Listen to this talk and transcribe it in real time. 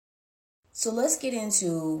So let's get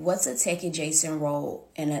into what's a tech adjacent role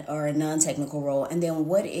or a non-technical role, and then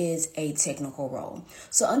what is a technical role.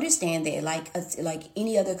 So understand that like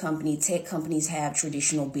any other company, tech companies have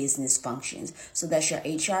traditional business functions. So that's your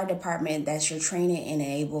HR department, that's your training and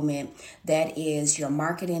enablement, that is your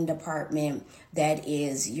marketing department, that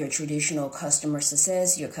is your traditional customer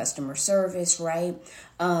success, your customer service, right?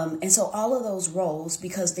 And so all of those roles,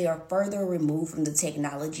 because they are further removed from the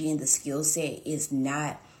technology and the skill set is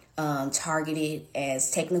not targeted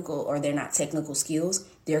as technical, or they're not technical skills,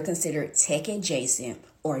 they're considered tech adjacent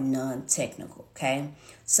or non-technical. Okay.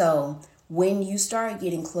 So when you start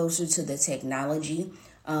getting closer to the technology,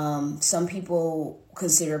 some people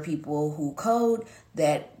consider people who code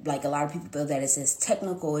that, like a lot of people feel that it's as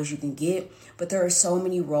technical as you can get, but there are so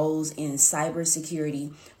many roles in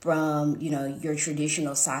cybersecurity, from, your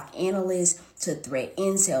traditional SOC analyst to threat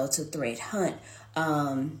intel to threat hunt,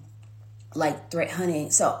 like threat hunting.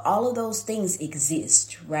 So all of those things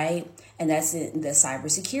exist, right? And that's in the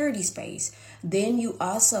cybersecurity space. Then you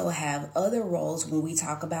also have other roles when we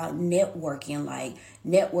talk about networking, like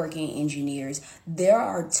networking engineers. There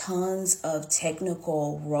are tons of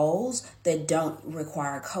technical roles that don't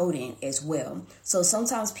require coding as well. So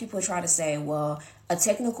sometimes people try to say, well, a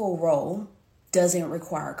technical role doesn't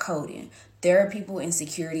require coding. There are people in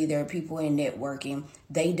security, there are people in networking,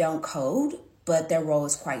 they don't code, but their role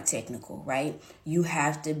is quite technical, right? You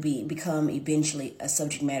have to become eventually a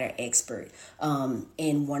subject matter expert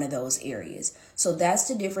in one of those areas. So that's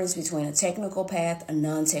the difference between a technical path, a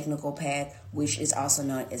non-technical path, which is also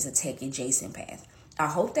known as a tech adjacent path. I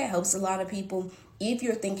hope that helps a lot of people. If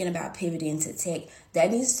you're thinking about pivoting to tech,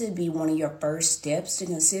 that needs to be one of your first steps to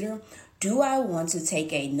consider. Do I want to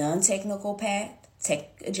take a non-technical path,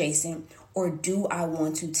 tech adjacent, or do I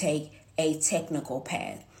want to take a technical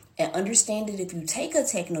path? And understand that if you take a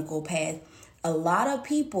technical path, a lot of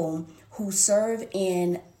people who serve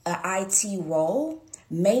in an IT role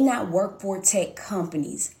may not work for tech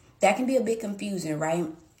companies. That can be a bit confusing, right?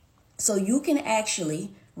 So you can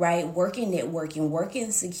actually, right, work in networking, work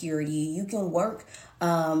in security. You can work,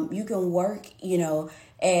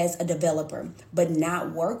 as a developer, but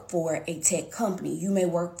not work for a tech company. You may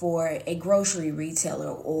work for a grocery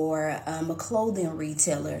retailer or a clothing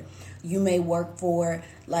retailer. You may work for,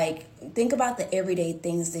 think about the everyday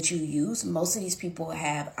things that you use. Most of these people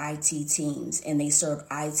have IT teams and they serve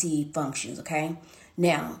IT functions, okay?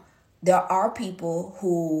 Now, there are people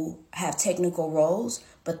who have technical roles,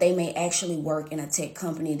 but they may actually work in a tech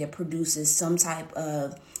company that produces some type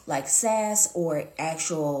of SaaS or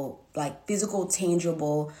actual physical,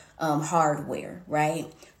 tangible hardware,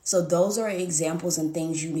 right? So those are examples and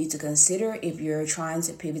things you need to consider if you're trying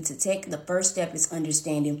to pivot to tech. The first step is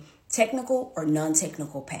understanding technical or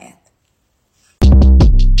non-technical path.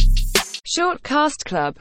 Shortcast Club.